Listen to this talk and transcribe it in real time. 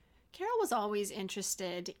Carol was always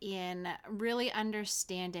interested in really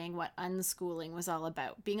understanding what unschooling was all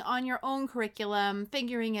about, being on your own curriculum,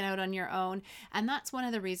 figuring it out on your own. And that's one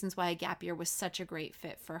of the reasons why a gap year was such a great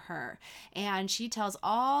fit for her. And she tells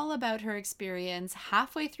all about her experience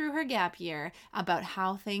halfway through her gap year about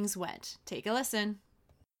how things went. Take a listen.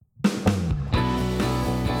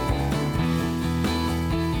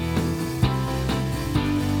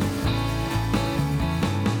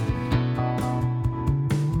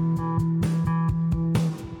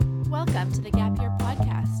 Welcome to the Gap Year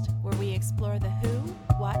Podcast, where we explore the who,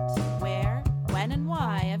 what, where, when, and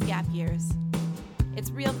why of gap years.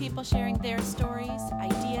 It's real people sharing their stories,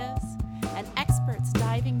 ideas, and experts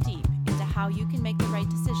diving deep into how you can make the right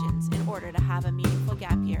decisions in order to have a meaningful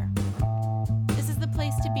gap year. This is the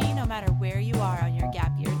place to be no matter where you are on your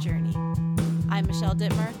gap year journey. I'm Michelle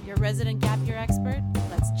Dittmer, your resident gap year expert.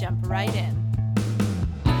 Let's jump right in.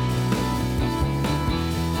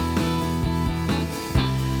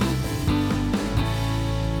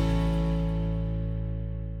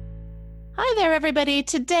 Hi there, everybody.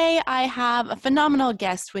 Today I have a phenomenal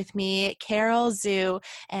guest with me, Carol Zhu,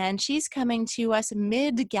 and she's coming to us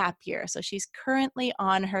mid-gap year. So she's currently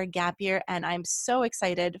on her gap year, and I'm so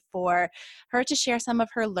excited for her to share some of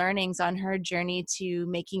her learnings on her journey to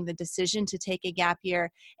making the decision to take a gap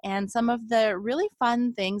year and some of the really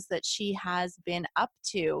fun things that she has been up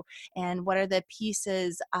to and what are the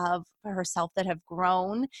pieces of herself that have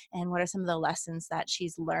grown and what are some of the lessons that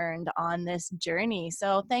she's learned on this journey.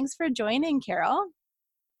 So thanks for joining, Carol.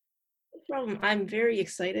 No problem. I'm very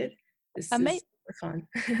excited. This Ama- is super fun.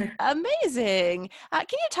 Amazing. Can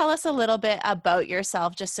you tell us a little bit about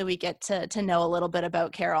yourself just so we get to know a little bit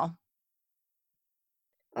about Carol?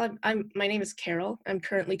 My name is Carol. I'm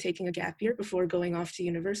currently taking a gap year before going off to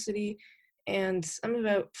university, and I'm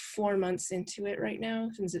about 4 months into it right now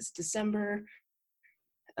since it's December.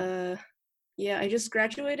 I just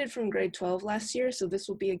graduated from grade 12 last year, so this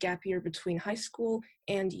will be a gap year between high school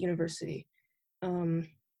and university.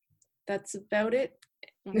 That's about it.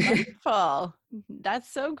 Wonderful.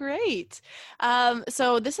 That's so great.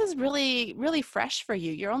 So this is really, really fresh for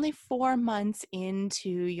you. You're only 4 months into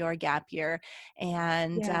your gap year.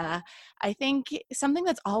 And Yeah. I think something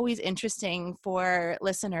that's always interesting for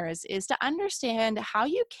listeners is to understand how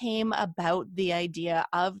you came about the idea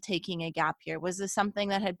of taking a gap year. Was this something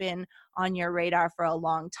that had been on your radar for a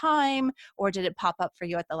long time, or did it pop up for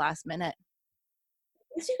you at the last minute?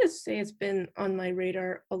 I guess you could say it's been on my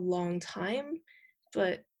radar a long time,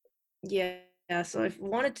 but yeah, so I've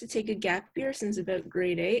wanted to take a gap year since about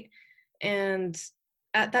grade 8, and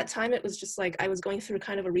at that time it was just like I was going through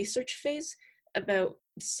kind of a research phase about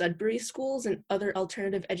Sudbury schools and other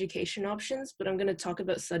alternative education options, but I'm going to talk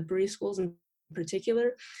about Sudbury schools in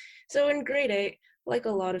particular. So in grade 8, like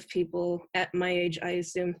a lot of people at my age, I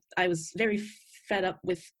assume I was very fed up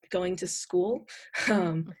with going to school.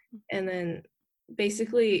 And then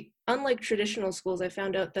basically, unlike traditional schools, I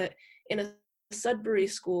found out that in a Sudbury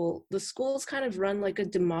school, the schools kind of run like a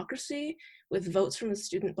democracy with votes from the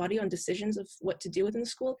student body on decisions of what to do within the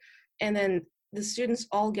school. And then the students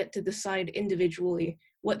all get to decide individually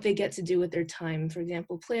what they get to do with their time. For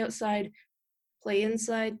example, play outside, play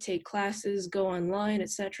inside, take classes, go online,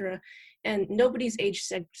 etc. And nobody's age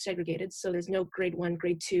segregated, so there's no grade 1,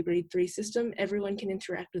 grade 2, grade 3 system. Everyone can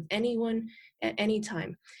interact with anyone at any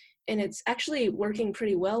time. And it's actually working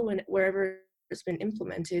pretty well wherever it's been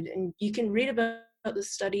implemented. And you can read about the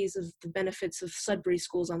studies of the benefits of Sudbury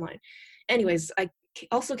schools online. Anyways, I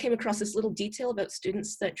also came across this little detail about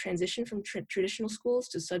students that transition from traditional schools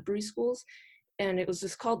to Sudbury schools, and it was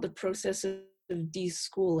just called the process of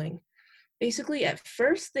deschooling. Basically, at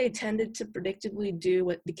first, they tended to predictably do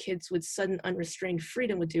what the kids with sudden unrestrained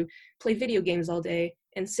freedom would do, play video games all day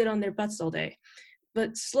and sit on their butts all day.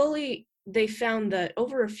 But slowly, they found that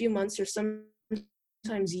over a few months or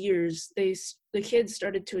sometimes years, the kids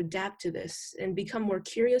started to adapt to this and become more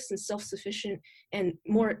curious and self-sufficient and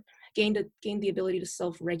more gained the ability to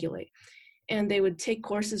self-regulate. And they would take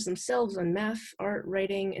courses themselves on math, art,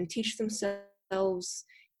 writing, and teach themselves,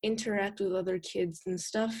 interact with other kids and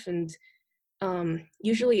stuff. And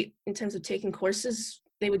usually, in terms of taking courses,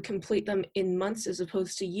 they would complete them in months as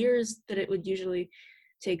opposed to years that it would usually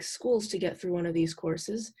take schools to get through one of these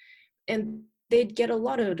courses. And they'd get a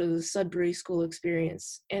lot out of the Sudbury school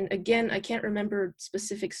experience. And again, I can't remember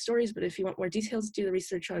specific stories, but if you want more details, do the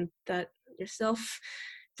research on that yourself.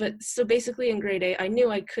 But so basically in grade 8, I knew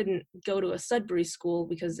I couldn't go to a Sudbury school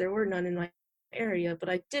because there were none in my area, but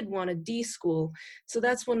I did want a D school. So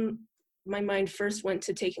that's when my mind first went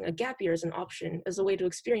to taking a gap year as an option, as a way to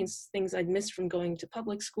experience things I'd missed from going to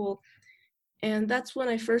public school. And that's when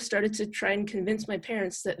I first started to try and convince my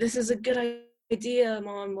parents that this is a good idea,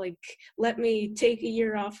 mom, like let me take a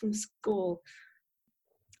year off from school.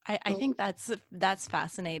 I So think that's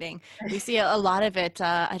fascinating. We see a lot of it.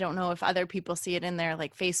 I don't know if other people see it in their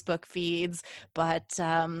like Facebook feeds, but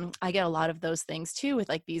I get a lot of those things too with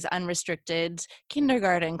like these unrestricted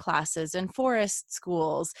kindergarten classes and forest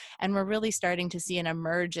schools. And we're really starting to see an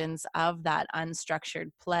emergence of that unstructured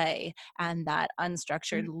play and that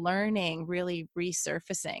unstructured learning really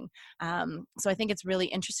resurfacing. So I think it's really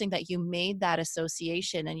interesting that you made that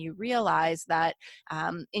association and you realize that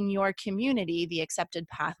in your community, the accepted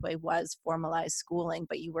pathway was formalized schooling,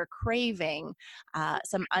 but you were craving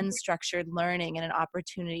some unstructured learning and an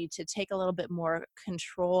opportunity to take a little bit more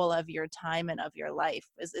control of your time and of your life.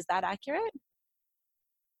 Is that accurate?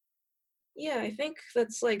 yeah, I think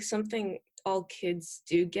that's like something all kids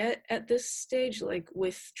do get at this stage, like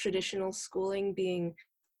with traditional schooling being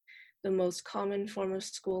the most common form of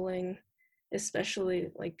schooling, especially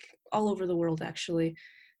like all over the world, actually.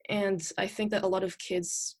 And I think that a lot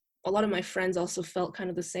of my friends also felt kind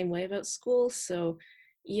of the same way about school. So,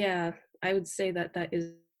 yeah, I would say that that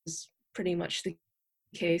is pretty much the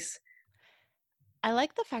case. I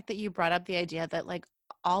like the fact that you brought up the idea that like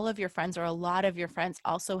all of your friends or a lot of your friends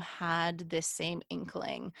also had this same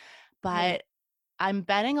inkling, Yeah. but I'm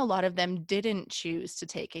betting a lot of them didn't choose to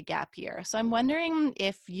take a gap year. So I'm wondering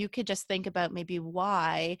if you could just think about maybe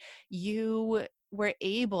why you were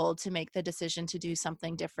able to make the decision to do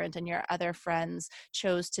something different and your other friends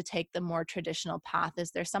chose to take the more traditional path.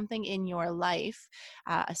 Is there something in your life,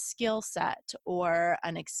 a skill set or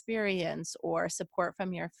an experience or support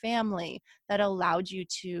from your family that allowed you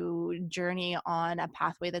to journey on a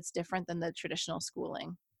pathway that's different than the traditional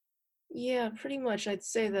schooling? Yeah, pretty much. I'd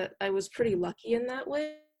say that I was pretty lucky in that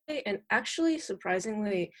way. And actually,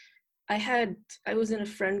 surprisingly, I was in a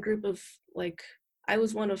friend group of like I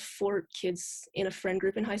was one of four kids in a friend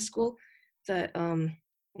group in high school that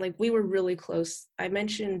like we were really close. I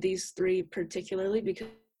mentioned these three particularly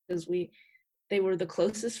because we they were the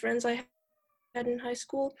closest friends I had in high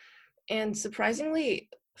school. And surprisingly,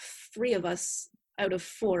 three of us out of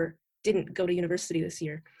four didn't go to university this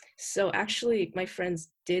year. So actually, my friends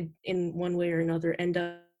did, in one way or another, end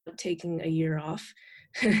up taking a year off,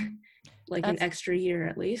 like an That's extra year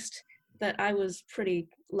at least. That I was pretty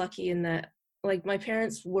lucky in that, like, my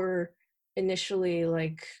parents were initially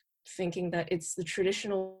like thinking that it's the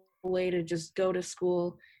traditional way to just go to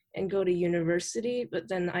school and go to university, but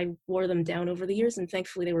then I wore them down over the years, and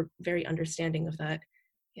thankfully, they were very understanding of that.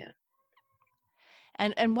 Yeah.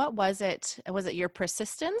 and what was it? Was it your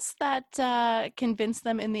persistence that convinced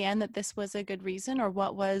them in the end that this was a good reason, or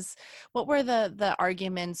what were the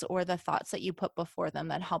arguments or the thoughts that you put before them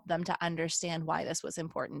that helped them to understand why this was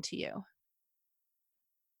important to you?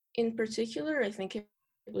 In particular, I think it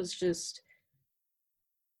was just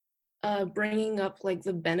bringing up like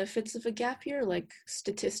the benefits of a gap year. Like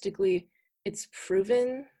statistically, it's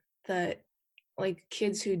proven that like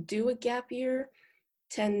kids who do a gap year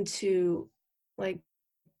tend to like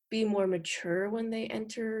be more mature when they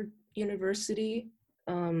enter university,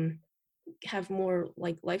 um, have more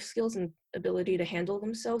like life skills and ability to handle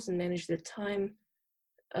themselves and manage their time.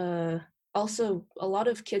 Uh, Also, a lot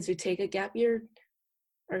of kids who take a gap year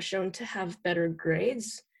are shown to have better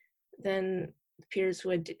grades than peers who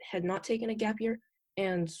had not taken a gap year.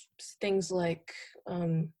 And things like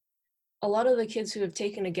a lot of the kids who have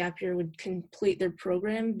taken a gap year would complete their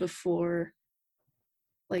program before,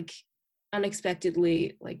 like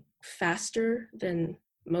unexpectedly, like faster than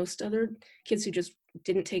most other kids who just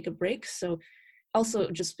didn't take a break. So also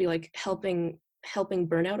just be like helping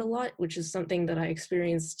burnout a lot, which is something that I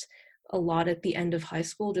experienced a lot at the end of high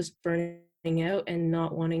school, just burning out and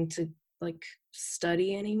not wanting to like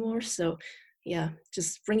study anymore. So yeah,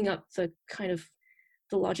 just bringing up the kind of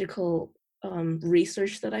the logical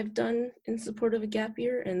research that I've done in support of a gap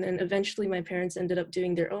year, and then eventually my parents ended up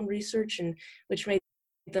doing their own research, and which made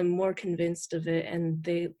them more convinced of it, and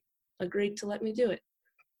they agreed to let me do it.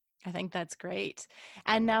 I think that's great.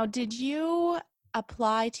 And now, did you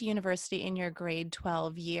apply to university in your grade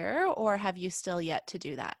 12 year, or have you still yet to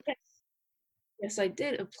do that? Yes, yes, I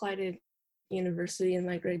did apply to university in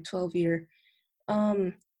my grade 12 year.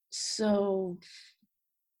 Um, so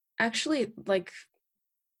actually, like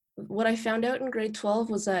what I found out in grade 12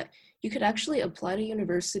 was that you could actually apply to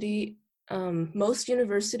university. Most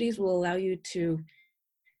universities will allow you to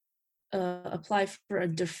apply for a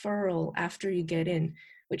deferral after you get in,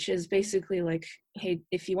 which is basically like, hey,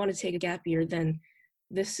 if you want to take a gap year, then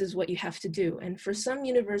this is what you have to do. And for some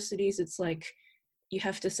universities, it's like you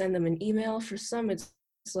have to send them an email. For some, it's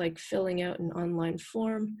like filling out an online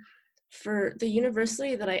form. For the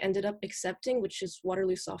university that I ended up accepting, which is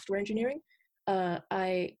Waterloo Software Engineering,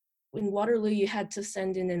 I in Waterloo you had to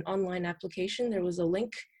send in an online application. There was a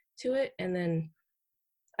link to it, and then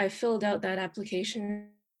I filled out that application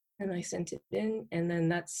and I sent it in, and then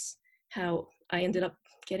that's how I ended up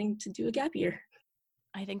getting to do a gap year.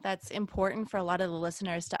 I think that's important for a lot of the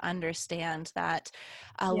listeners to understand that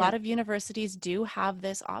a Yeah, lot of universities do have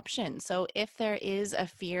this option. So if there is a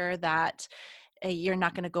fear that you're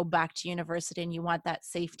not going to go back to university and you want that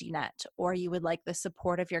safety net, or you would like the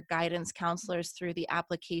support of your guidance counselors through the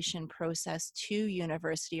application process to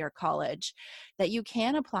university or college, that you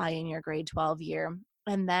can apply in your grade 12 year.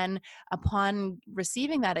 And then upon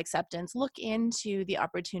receiving that acceptance, look into the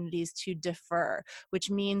opportunities to defer, which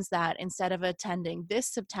means that instead of attending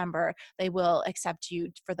this September, they will accept you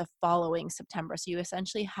for the following September. So you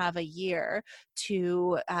essentially have a year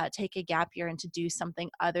to take a gap year and to do something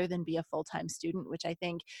other than be a full-time student, which I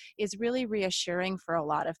think is really reassuring for a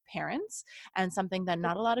lot of parents and something that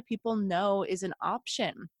not a lot of people know is an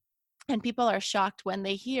option. And people are shocked when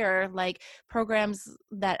they hear like programs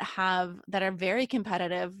that are very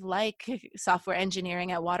competitive, like software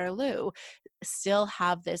engineering at Waterloo, still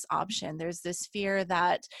have this option. There's this fear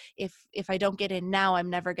that if I don't get in now, I'm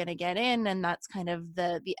never going to get in, and that's kind of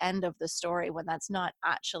the end of the story, when that's not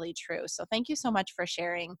actually true. So thank you so much for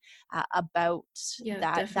sharing about yeah,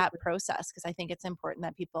 that definitely. process, because I think it's important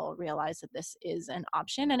that people realize that this is an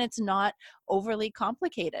option and it's not overly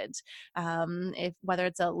complicated. If whether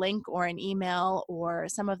it's a link or an email, or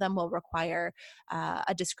some of them will require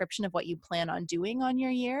a description of what you plan on doing on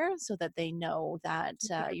your year, so that they know that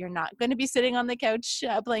you're not going to be sitting on the couch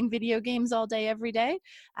playing video games all day every day.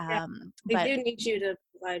 Yeah, they But do need you to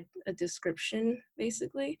provide a description,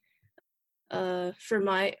 basically. For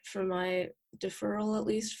my deferral, at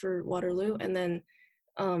least for Waterloo, and then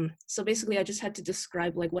so basically I just had to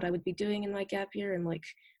describe like what I would be doing in my gap year and like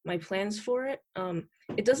my plans for it.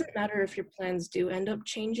 It doesn't matter if your plans do end up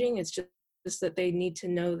changing. It's just that they need to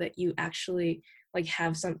know that you actually like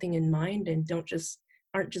have something in mind and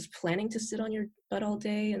aren't just planning to sit on your butt all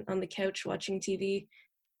day and on the couch watching TV.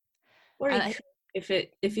 Or and you I could,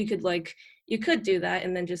 if you could like, you could do that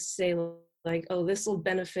and then just say like, oh, this will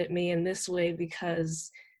benefit me in this way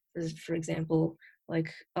because, for example,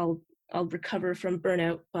 like I'll recover from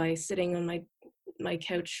burnout by sitting on my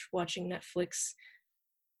couch watching Netflix.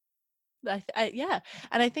 Yeah,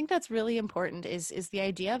 and I think that's really important is the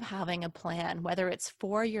idea of having a plan, whether it's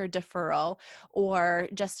for your deferral or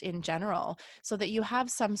just in general, so that you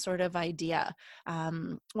have some sort of idea.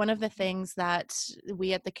 One of the things that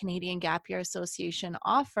we at the Canadian Gap Year Association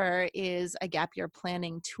offer is a gap year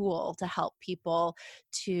planning tool to help people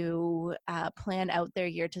to plan out their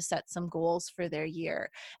year, to set some goals for their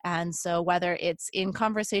year. And so whether it's in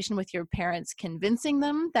conversation with your parents, convincing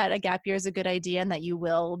them that a gap year is a good idea and that you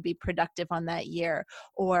will be productive on that year,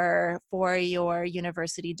 or for your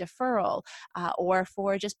university deferral, or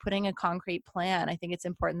for just putting a concrete plan, I think it's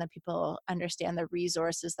important that people understand the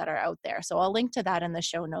resources that are out there. So I'll link to that in the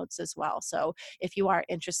show notes as well. So if you are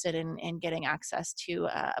interested in getting access to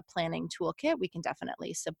a planning toolkit, we can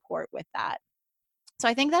definitely support with that. So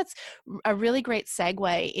I think that's a really great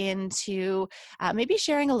segue into maybe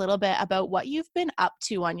sharing a little bit about what you've been up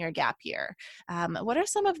to on your gap year. What are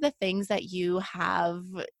some of the things that you have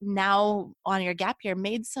now on your gap year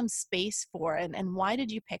made some space for, and why did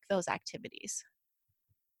you pick those activities?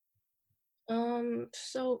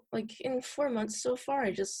 So like in 4 months so far,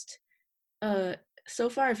 uh so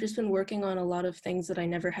far I've just been working on a lot of things that I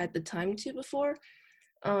never had the time to before.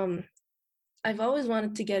 Um, I've always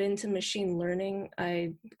wanted to get into machine learning.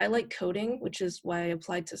 I like coding, which is why I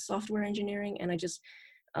applied to software engineering, and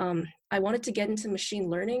I wanted to get into machine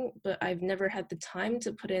learning, but I've never had the time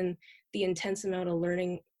to put in the intense amount of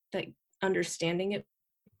learning that understanding it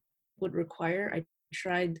would require. I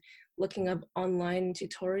tried looking up online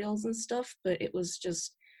tutorials and stuff, but it was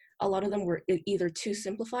just a lot of them were either too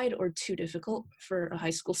simplified or too difficult for a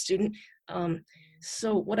high school student.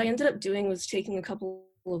 So what I ended up doing was taking a couple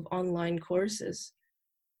of online courses.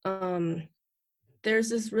 Um, there's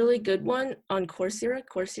this really good one on Coursera.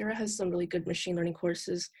 Coursera has some really good machine learning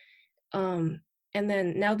courses. Um, and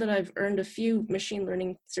then now that I've earned a few machine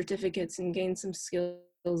learning certificates and gained some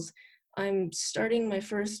skills, I'm starting my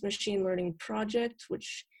first machine learning project,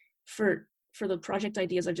 which for the project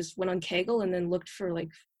ideas, I just went on Kaggle and then looked for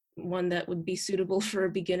like one that would be suitable for a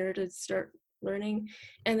beginner to start learning.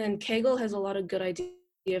 And then Kaggle has a lot of good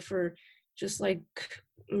idea for just like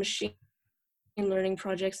machine learning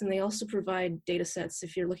projects, and they also provide data sets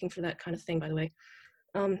if you're looking for that kind of thing, by the way.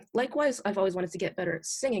 Likewise, I've always wanted to get better at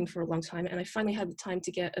singing for a long time, and I finally had the time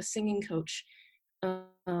to get a singing coach.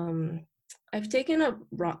 Um, I've taken up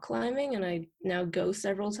rock climbing and I now go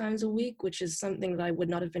several times a week, which is something that I would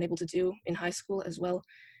not have been able to do in high school as well.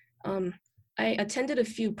 Um, I attended a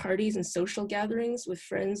few parties and social gatherings with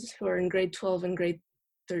friends who are in grade 12 and grade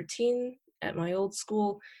 13 at my old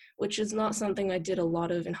school, which is not something I did a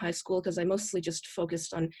lot of in high school because I mostly just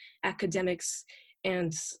focused on academics.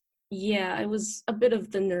 And yeah, I was a bit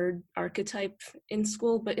of the nerd archetype in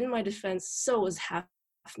school, but in my defense, so was half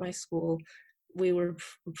my school. We were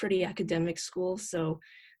a pretty academic school. So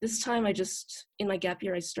this time in my gap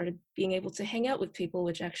year, I started being able to hang out with people,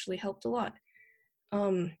 which actually helped a lot.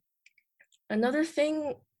 Um, Another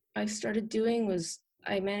thing I started doing was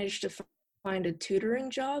I managed to find a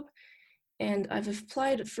tutoring job, and I've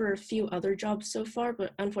applied for a few other jobs so far,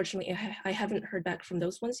 but unfortunately, I haven't heard back from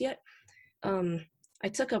those ones yet. Um, I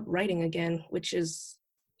took up writing again, which is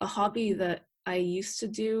a hobby that I used to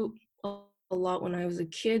do a lot when I was a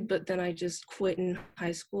kid, but then I just quit in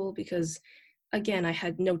high school because, again, I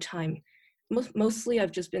had no time. Mostly,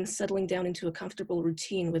 I've just been settling down into a comfortable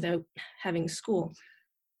routine without having school.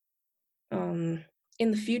 Um,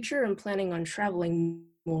 in the future, I'm planning on traveling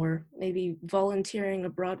more, maybe volunteering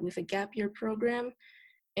abroad with a gap year program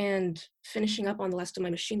and finishing up on the last of my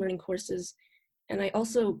machine learning courses. And I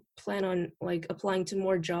also plan on like applying to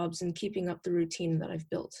more jobs and keeping up the routine that I've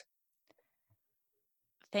built.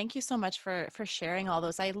 Thank you so much for sharing all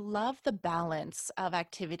those. I love the balance of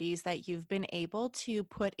activities that you've been able to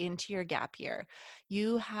put into your gap year.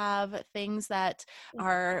 You have things that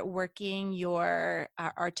are working your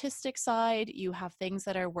artistic side, you have things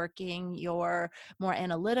that are working your more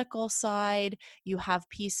analytical side, you have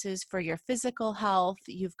pieces for your physical health,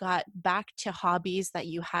 you've got back to hobbies that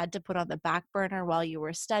you had to put on the back burner while you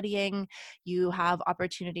were studying, you have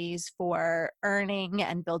opportunities for earning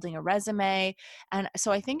and building a resume. And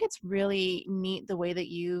so I think it's really neat the way that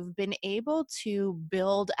you've been able to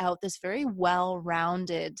build out this very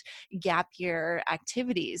well-rounded gap year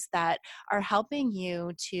activities that are helping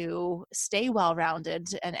you to stay well-rounded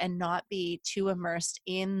and not be too immersed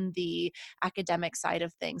in the academic side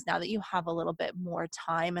of things now that you have a little bit more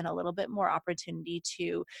time and a little bit more opportunity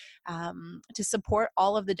to support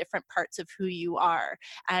all of the different parts of who you are.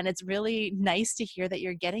 And it's really nice to hear that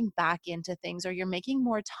you're getting back into things or you're making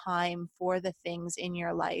more time for the things in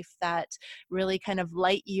your life that really kind of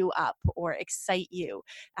light you up or excite you.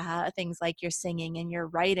 Things like your singing and your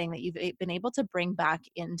writing that you've been able to bring back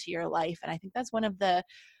into your life. And I think that's one of the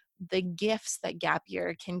gifts that gap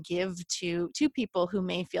year can give to people who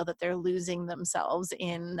may feel that they're losing themselves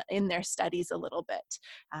in their studies a little bit.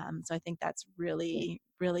 So I think that's really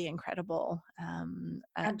incredible. And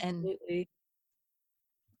Absolutely.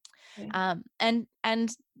 Yeah.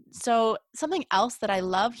 and so something else that I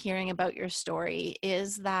love hearing about your story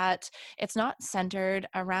is that it's not centered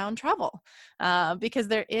around travel, because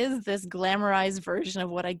there is this glamorized version of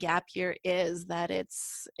what a gap year is. That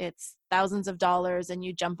it's thousands of dollars and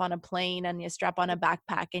you jump on a plane and you strap on a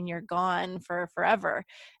backpack and you're gone for forever.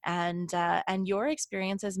 And your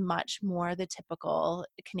experience is much more the typical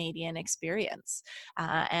Canadian experience,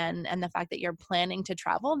 and the fact that you're planning to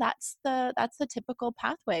travel, that's the typical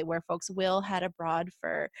pathway where folks will head abroad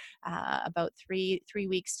for about three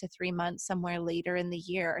weeks to 3 months somewhere later in the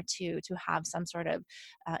year to have some sort of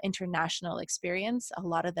international experience. A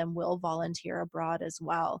lot of them will volunteer abroad as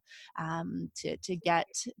well, to get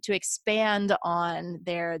to expand on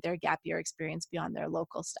their gap year experience beyond their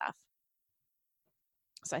local stuff.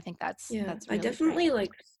 So I think Yeah. that's really great.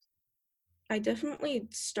 I definitely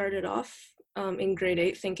started off in grade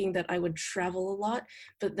 8 thinking that I would travel a lot,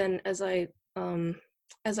 but then as I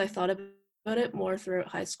thought about it more throughout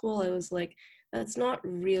high school, I was like, that's not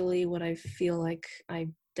really what I feel like I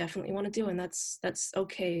definitely want to do, and that's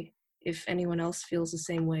okay if anyone else feels the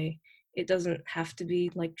same way. It doesn't have to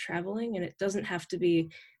be like traveling, and it doesn't have to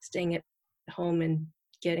be staying at home and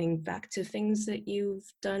getting back to things that you've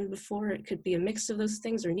done before. It could be a mix of those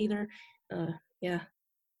things or neither. Yeah.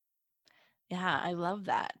 Yeah, I love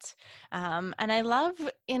that. And I love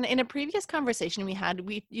in a previous conversation we had,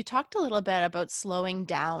 you talked a little bit about slowing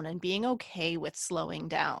down and being okay with slowing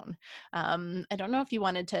down. I don't know if you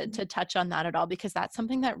wanted to touch on that at all, because that's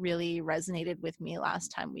something that really resonated with me last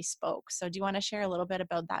time we spoke. So do you want to share a little bit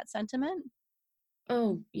about that sentiment?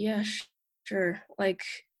 Oh, yeah, sure. Like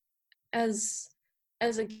as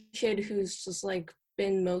as a kid who's just like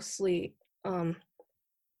um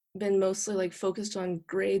been mostly like focused on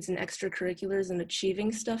grades and extracurriculars and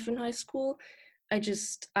achieving stuff in high school,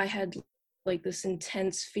 I had like this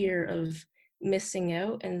intense fear of missing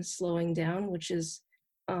out and slowing down, which is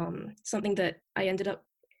something that I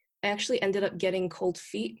actually ended up getting cold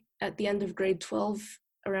feet at the end of grade 12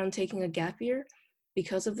 around taking a gap year.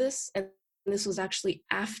 because of this. And this was actually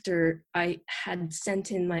after I had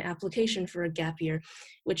sent in my application for a gap year,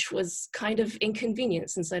 which was kind of inconvenient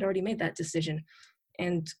since I'd already made that decision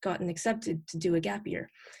and gotten accepted to do a gap year.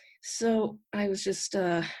 So I was just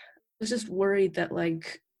worried that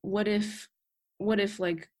like what if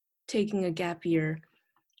like taking a gap year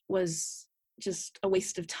was just a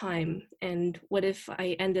waste of time, and what if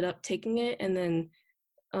I ended up taking it and then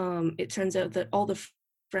it turns out that all the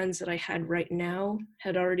friends that I had right now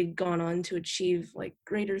had already gone on to achieve like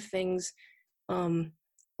greater things, um,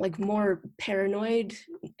 like more paranoid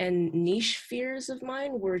and niche fears of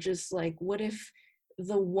mine were just like, what if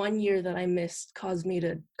the 1 year that I missed caused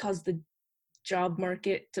the job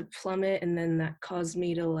market to plummet, and then that caused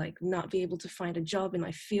me to like not be able to find a job in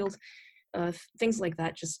my field. Things like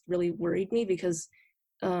that just really worried me because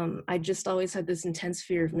I just always had this intense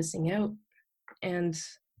fear of missing out, and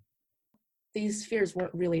these fears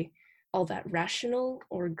weren't really all that rational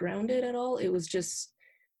or grounded at all. It was just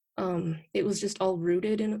all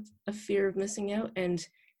rooted in a fear of missing out, and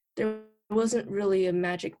there wasn't really a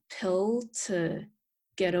magic pill to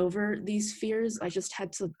get over these fears. I just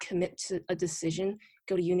had to commit to a decision,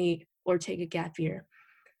 go to uni or take a gap year.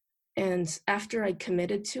 And after I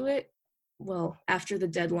committed to it, well, after the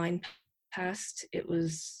deadline passed, it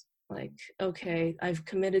was like, okay, I've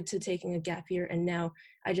committed to taking a gap year, and now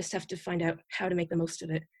I just have to find out how to make the most of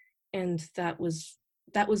it. And that was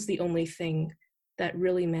the only thing that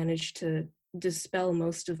really managed to dispel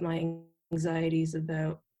most of my anxieties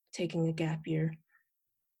about taking a gap year.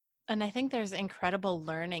 And I think there's incredible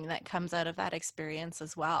learning that comes out of that experience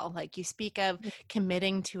as well. Like you speak of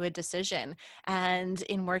committing to a decision. And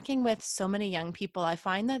in working with so many young people, I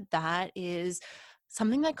find that that is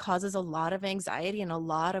something that causes a lot of anxiety and a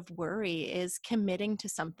lot of worry is committing to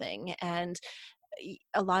something. And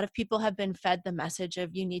a lot of people have been fed the message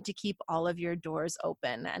of you need to keep all of your doors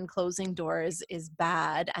open, and closing doors is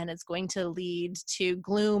bad and it's going to lead to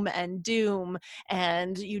gloom and doom,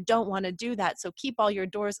 and you don't want to do that, so keep all your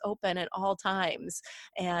doors open at all times.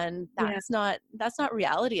 And Yeah, that's not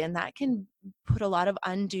reality, and that can put a lot of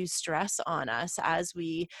undue stress on us as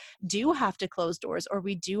we do have to close doors or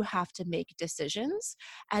we do have to make decisions.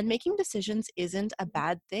 And making decisions isn't a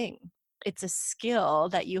bad thing. It's a skill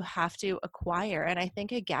that you have to acquire. And I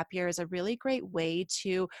think a gap year is a really great way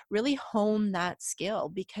to really hone that skill,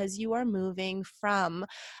 because you are moving from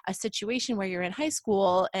a situation where you're in high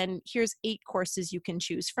school and here's 8 courses you can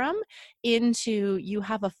choose from, into you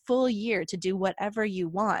have a full year to do whatever you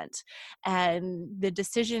want. And the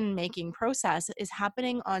decision making process is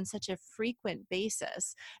happening on such a frequent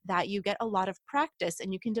basis that you get a lot of practice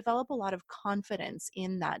and you can develop a lot of confidence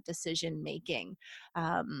in that decision making.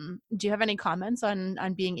 Do you have any comments on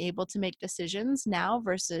being able to make decisions now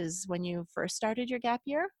versus when you first started your gap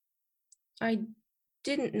year? I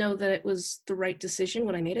didn't know that it was the right decision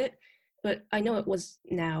when I made it, but I know it was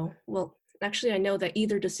now. Well, actually, I know that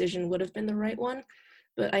either decision would have been the right one,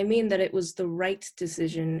 but I mean that it was the right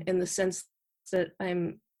decision in the sense that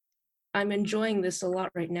I'm enjoying this a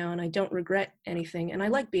lot right now, and I don't regret anything, and I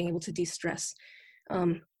like being able to de-stress.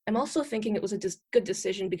 I'm also thinking it was a good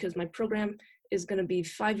decision because my program is going to be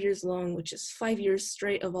 5 years long, which is 5 years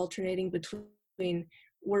straight of alternating between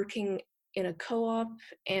working in a co-op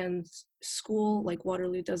and school like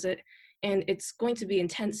Waterloo does it. And it's going to be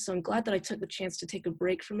intense. So I'm glad that I took the chance to take a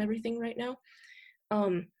break from everything right now.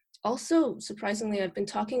 Um, Also, surprisingly, I've been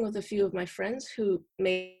talking with a few of my friends who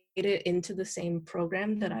made it into the same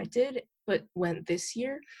program that I did, but went this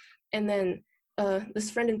year. And then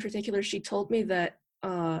this friend in particular, she told me that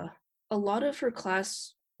a lot of her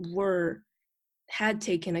class were had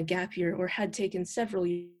taken a gap year or had taken several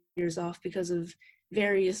years off because of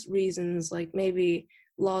various reasons, like maybe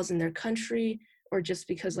laws in their country, or just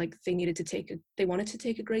because like they wanted to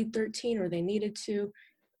take a grade 13, or they needed to.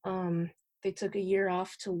 Um, they took a year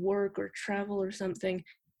off to work or travel or something.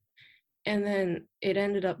 And then it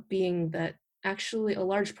ended up being that actually a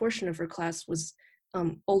large portion of her class was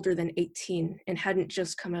older than 18 and hadn't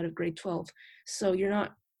just come out of grade 12. So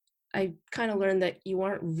I kind of learned that you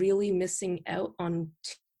aren't really missing out on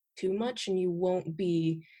too much, and you won't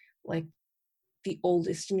be like the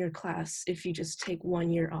oldest in your class if you just take 1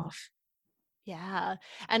 year off. Yeah.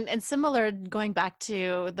 And similar, going back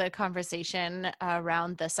to the conversation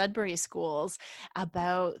around the Sudbury schools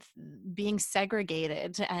about being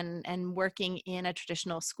segregated and working in a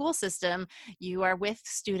traditional school system, you are with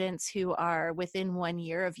students who are within 1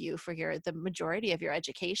 year of you for the majority of your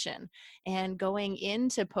education. And going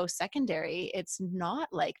into post-secondary, it's not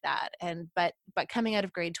like that. But coming out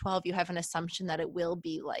of grade 12, you have an assumption that it will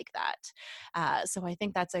be like that. So I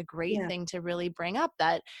think that's a great Yeah. thing to really bring up,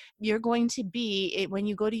 that you're going to when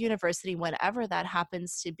you go to university, whenever that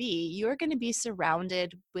happens to be, you're going to be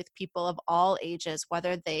surrounded with people of all ages,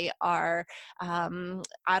 whether they are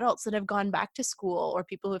adults that have gone back to school, or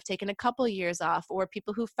people who have taken a couple years off, or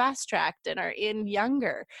people who fast tracked and are in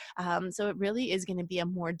younger. So it really is going to be a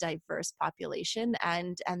more diverse population,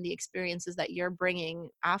 and the experiences that you're bringing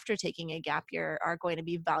after taking a gap year are going to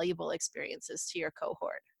be valuable experiences to your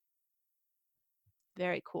cohort.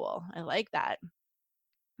 Very cool. I like that.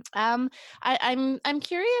 Um, I'm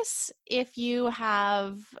curious if you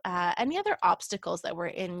have any other obstacles that were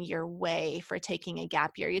in your way for taking a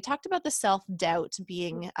gap year. You talked about the self-doubt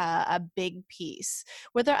being a big piece.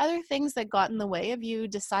 Were there other things that got in the way of you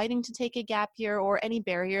deciding to take a gap year, or any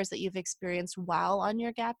barriers that you've experienced while on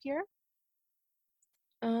your gap year?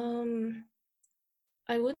 Um,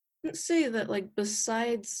 I wouldn't say that, like,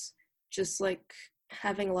 besides just like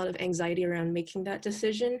having a lot of anxiety around making that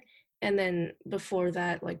decision, and then before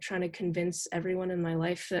that, like trying to convince everyone in my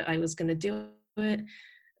life that I was going to do it.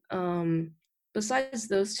 Um, Besides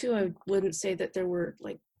those two, I wouldn't say that there were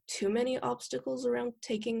like too many obstacles around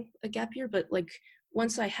taking a gap year. But like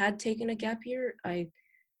once I had taken a gap year,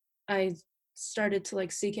 I started to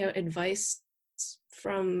like seek out advice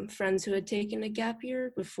from friends who had taken a gap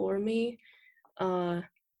year before me. uh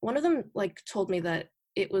One of them like told me that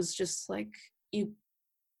it was just like, you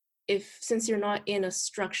if since you're not in a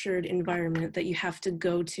structured environment that you have to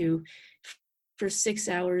go to for 6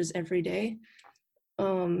 hours every day,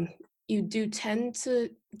 um you do tend to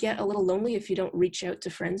get a little lonely if you don't reach out to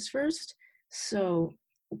friends first. So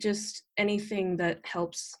just anything that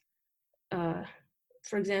helps, uh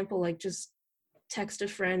for example, like just text a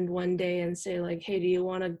friend one day and say like, hey, do you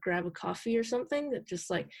want to grab a coffee or something? That just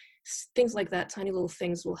like things like that, tiny little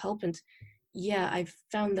things will help. And yeah, I've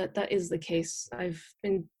found that that is the case. I've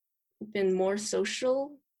been more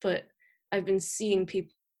social, but I've been seeing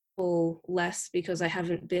people less because I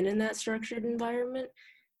haven't been in that structured environment.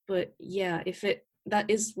 But yeah, if it that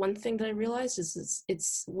is one thing that I realized is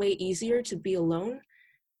it's way easier to be alone,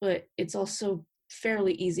 but it's also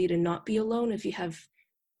fairly easy to not be alone if you have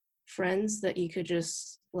friends that you could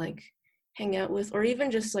just like hang out with, or even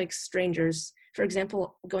just like strangers. For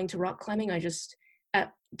example, going to rock climbing, I just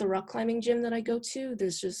at the rock climbing gym that I go to,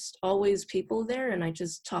 there's just always people there and I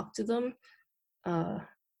just talk to them. uh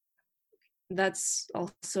that's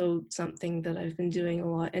also something that I've been doing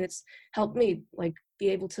a lot, and it's helped me like be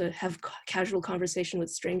able to have casual conversation with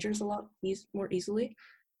strangers a lot more easily.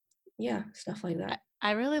 Yeah, stuff like that.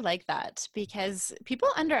 I really like that, because people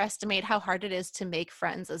underestimate how hard it is to make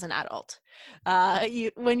friends as an adult.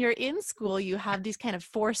 When you're in school, you have these kind of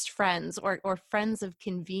forced friends, or friends of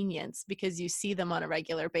convenience, because you see them on a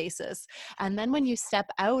regular basis. And then when you step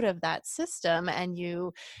out of that system and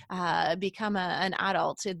you become an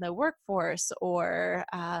adult in the workforce, or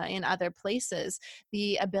in other places,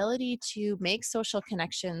 the ability to make social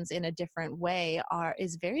connections in a different way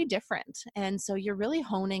is very different. And so you're really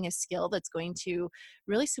honing a skill that's going to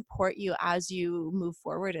really support you as you move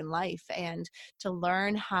forward in life, and to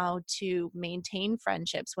learn how to maintain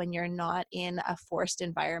friendships when you're not in a forced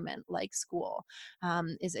environment like school,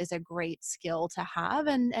 is a great skill to have,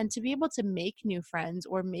 and to be able to make new friends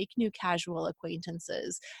or make new casual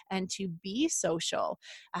acquaintances and to be social.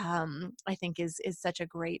 I think is such a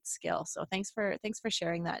great skill. So thanks for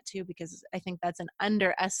sharing that too, because I think that's an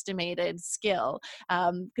underestimated skill,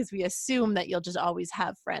 because we assume that you'll just always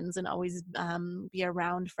have friends and always be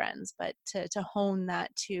around friends. But to hone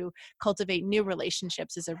that, to cultivate new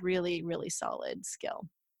relationships, is a really, really solid skill.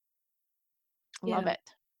 Love Yeah. it.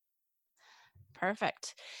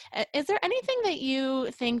 Perfect. Is there anything that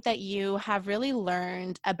you think that you have really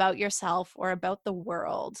learned about yourself or about the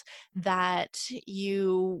world that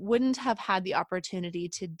you wouldn't have had the opportunity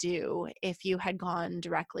to do if you had gone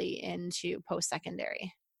directly into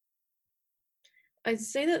post-secondary? I'd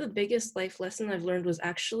say that the biggest life lesson I've learned was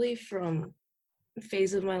actually from a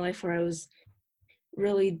phase of my life where I was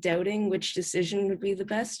really doubting which decision would be the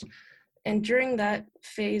best. And during that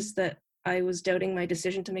phase that I was doubting my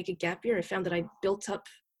decision to make a gap year, I found that I built up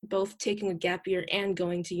both taking a gap year and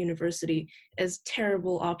going to university as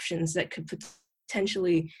terrible options that could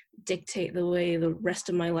potentially dictate the way the rest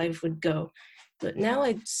of my life would go. But now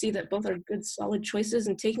I see that both are good, solid choices,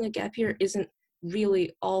 and taking a gap year isn't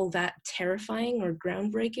really all that terrifying or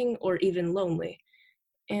groundbreaking or even lonely.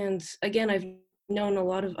 And again, I've known a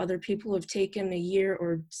lot of other people who have taken a year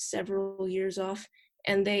or several years off,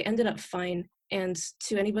 and they ended up fine. And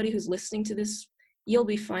to anybody who's listening to this, you'll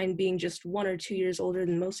be fine being just 1 or 2 years older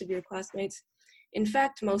than most of your classmates. In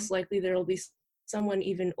fact, most likely there will be someone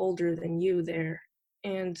even older than you there.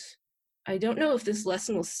 And I don't know if this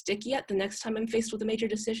lesson will stick yet the next time I'm faced with a major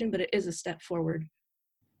decision, but it is a step forward.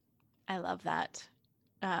 I love that.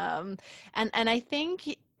 Um, and I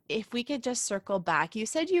think if we could just circle back, you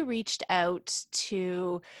said you reached out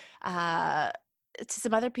uh, to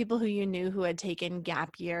some other people who you knew who had taken a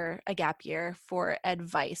gap year for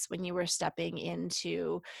advice when you were stepping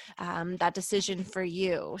into that decision for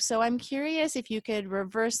you. So I'm curious if you could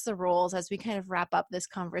reverse the roles as we kind of wrap up this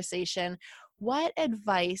conversation. What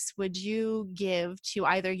advice would you give to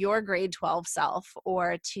either your grade 12 self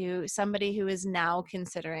or to somebody who is now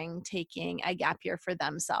considering taking a gap year for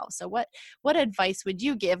themselves? So what advice would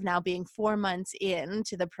you give now being 4 months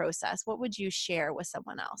into the process? What would you share with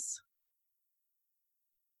someone else?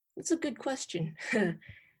 It's a good question.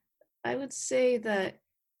 I would say that,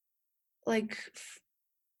 like,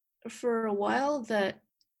 for a while, that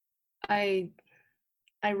I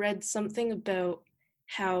I read something about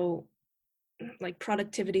how, like,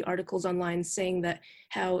 productivity articles online saying that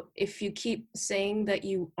how if you keep saying that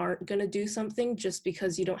you aren't going to do something just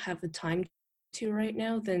because you don't have the time to right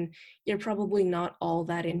now, then you're probably not all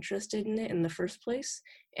that interested in it in the first place,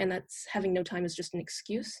 and that's having no time is just an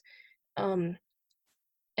excuse. Um,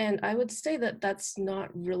 and I would say that that's not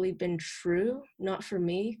really been true, not for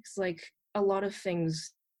me. It's like a lot of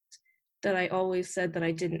things that I always said that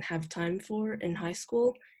I didn't have time for in high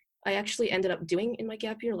school, I actually ended up doing in my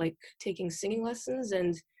gap year, like taking singing lessons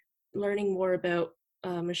and learning more about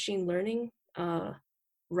machine learning,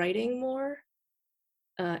 writing more,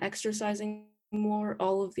 exercising more,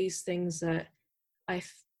 all of these things that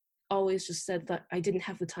I've always just said that I didn't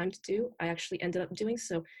have the time to do, I actually ended up doing.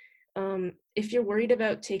 So if you're worried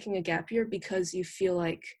about taking a gap year because you feel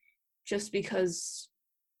like just because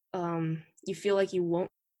you feel like you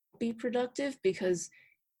won't be productive because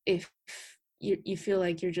if you feel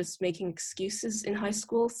like you're just making excuses in high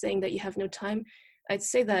school saying that you have no time, I'd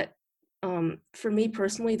say that for me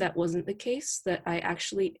personally, that wasn't the case, that I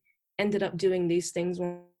actually ended up doing these things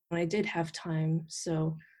when I did have time.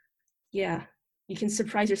 So, yeah, you can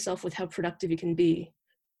surprise yourself with how productive you can be.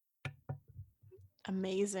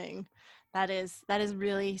 Amazing. That is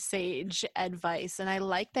really sage advice, and I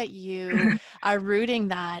like that you are rooting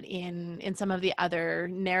that in some of the other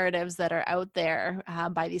narratives that are out there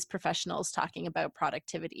by these professionals talking about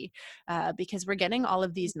productivity, because we're getting all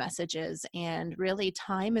of these messages, and really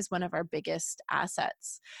time is one of our biggest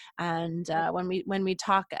assets. And when we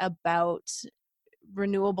talk about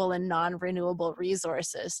renewable and non-renewable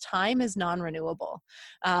resources, time is non-renewable.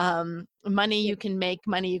 Money Yeah, you can make,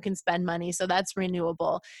 money you can spend, money, so that's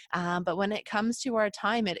renewable. But when it comes to our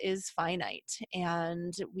time, it is finite,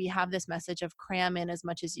 and we have this message of cram in as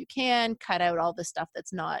much as you can, cut out all the stuff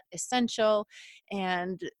that's not essential.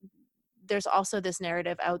 And there's also this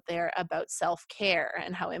narrative out there about self-care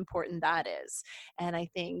and how important that is. And I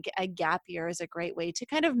think a gap year is a great way to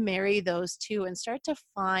kind of marry those two and start to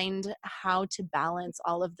find how to balance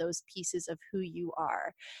all of those pieces of who you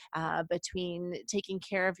are, between taking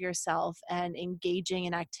care of yourself and engaging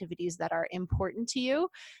in activities that are important to you,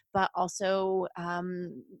 but also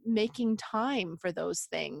making time for those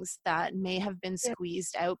things that may have been yeah.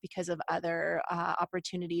 squeezed out because of other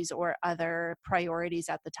opportunities or other priorities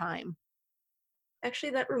at the time.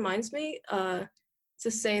 Actually, that reminds me to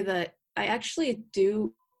say that I actually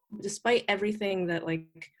do, despite everything that,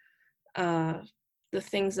 like, uh, the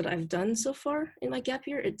things that I've done so far in my gap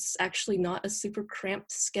year, it's actually not a super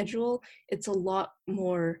cramped schedule. It's a lot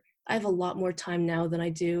more, I have a lot more time now than I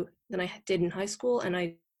did in high school, and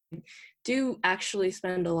I do actually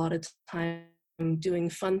spend a lot of time doing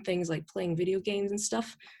fun things like playing video games and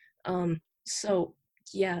stuff. So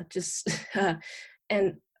yeah, just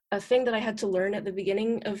and a thing that I had to learn at the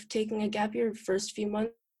beginning of taking a gap year, first few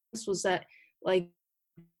months, was that, like,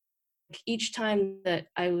 each time that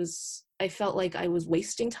I felt like I was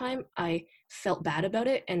wasting time, I felt bad about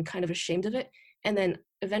it and kind of ashamed of it. And then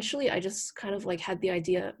eventually I just kind of like had the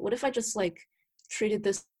idea, what if I just like treated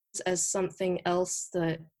this as something else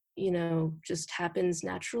that, just happens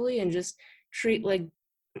naturally, and just treat like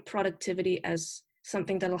productivity as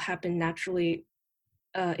something that'll happen naturally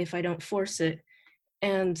if I don't force it.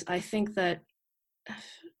 And I think that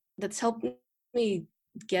that's helped me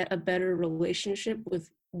get a better relationship with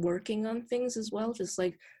working on things as well, just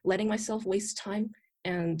like letting myself waste time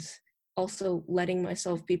and also letting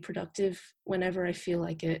myself be productive whenever I feel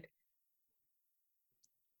like it.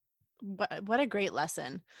 What a great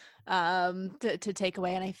lesson to take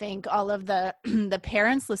away. And I think all of the the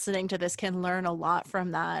parents listening to this can learn a lot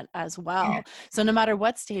from that as well. So no matter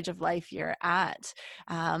what stage of life you're at,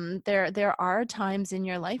 there are times in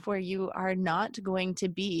your life where you are not going to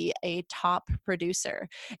be a top producer,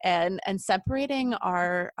 and separating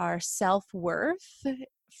our self-worth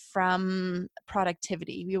from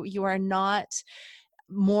productivity. You are not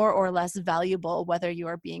more or less valuable whether you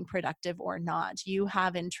are being productive or not. You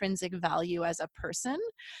have intrinsic value as a person,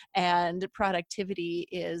 and productivity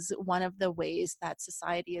is one of the ways that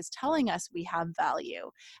society is telling us we have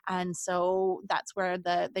value. And so that's where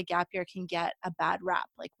the gap year can get a bad rap.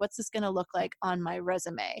 Like, what's this going to look like on my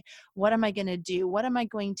resume? What am I going to do? How am I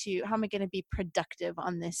going to be productive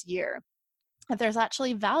on this year? That there's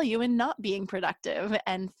actually value in not being productive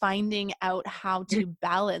and finding out how to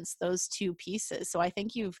balance those two pieces. So I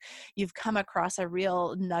think you've come across a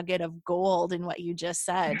real nugget of gold in what you just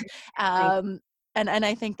said. Thank Um, and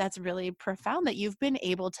I think that's really profound that you've been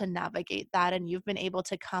able to navigate that, and you've been able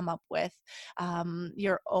to come up with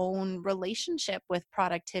your own relationship with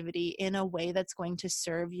productivity in a way that's going to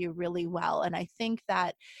serve you really well. And I think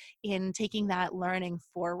that in taking that learning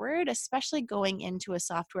forward, especially going into a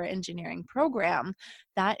software engineering program,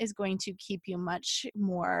 that is going to keep you much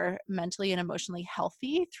more mentally and emotionally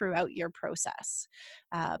healthy throughout your process,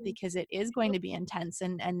 because it is going to be intense.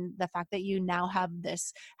 And the fact that you now have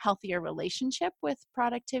this healthier relationship with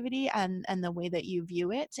productivity, and the way that you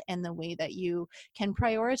view it, and the way that you can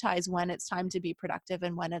prioritize when it's time to be productive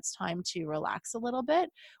and when it's time to relax a little bit,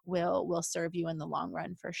 will serve you in the long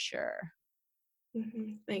run for sure.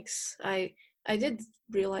 Thanks. I did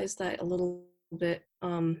realize that a little bit.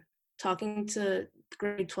 Talking to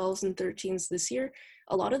grade 12s and 13s this year,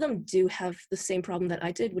 a lot of them do have the same problem that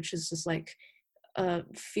I did, which is just like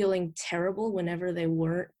feeling terrible whenever they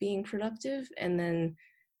weren't being productive. And then,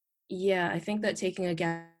 yeah, I think that taking a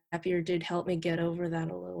gap year did help me get over that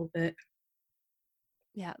a little bit.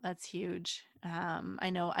 Yeah, that's huge. I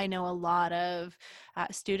know a lot of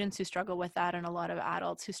students who struggle with that, and a lot of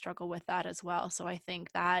adults who struggle with that as well. So I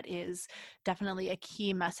think that is definitely a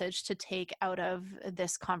key message to take out of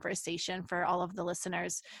this conversation for all of the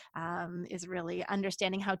listeners, is really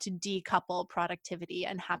understanding how to decouple productivity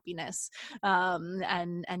and happiness,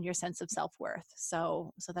 and your sense of self-worth.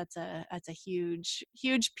 So that's a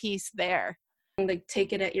huge piece there. Like,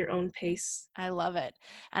 take it at your own pace. I love it.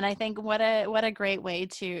 And I think what a great way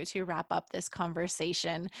to wrap up this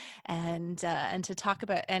conversation, and to talk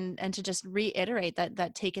about, and to just reiterate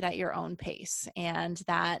that take it at your own pace, and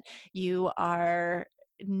that you are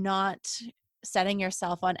not setting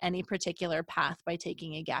yourself on any particular path by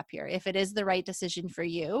taking a gap year. If it is the right decision for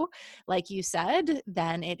you, like you said,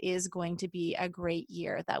 then it is going to be a great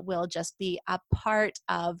year that will just be a part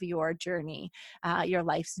of your journey, your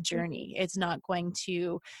life's journey. It's not going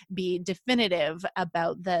to be definitive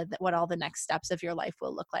about the what all the next steps of your life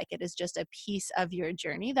will look like. It is just a piece of your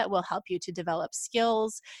journey that will help you to develop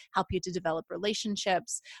skills, help you to develop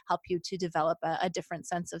relationships, help you to develop a different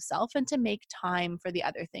sense of self, and to make time for the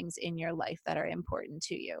other things in your life that are important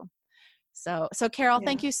to you. So Carol,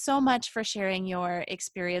 thank Yeah. you so much for sharing your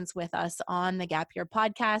experience with us on the Gap Year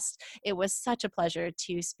podcast. It was such a pleasure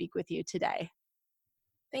to speak with you today.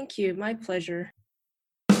 Thank you. My pleasure.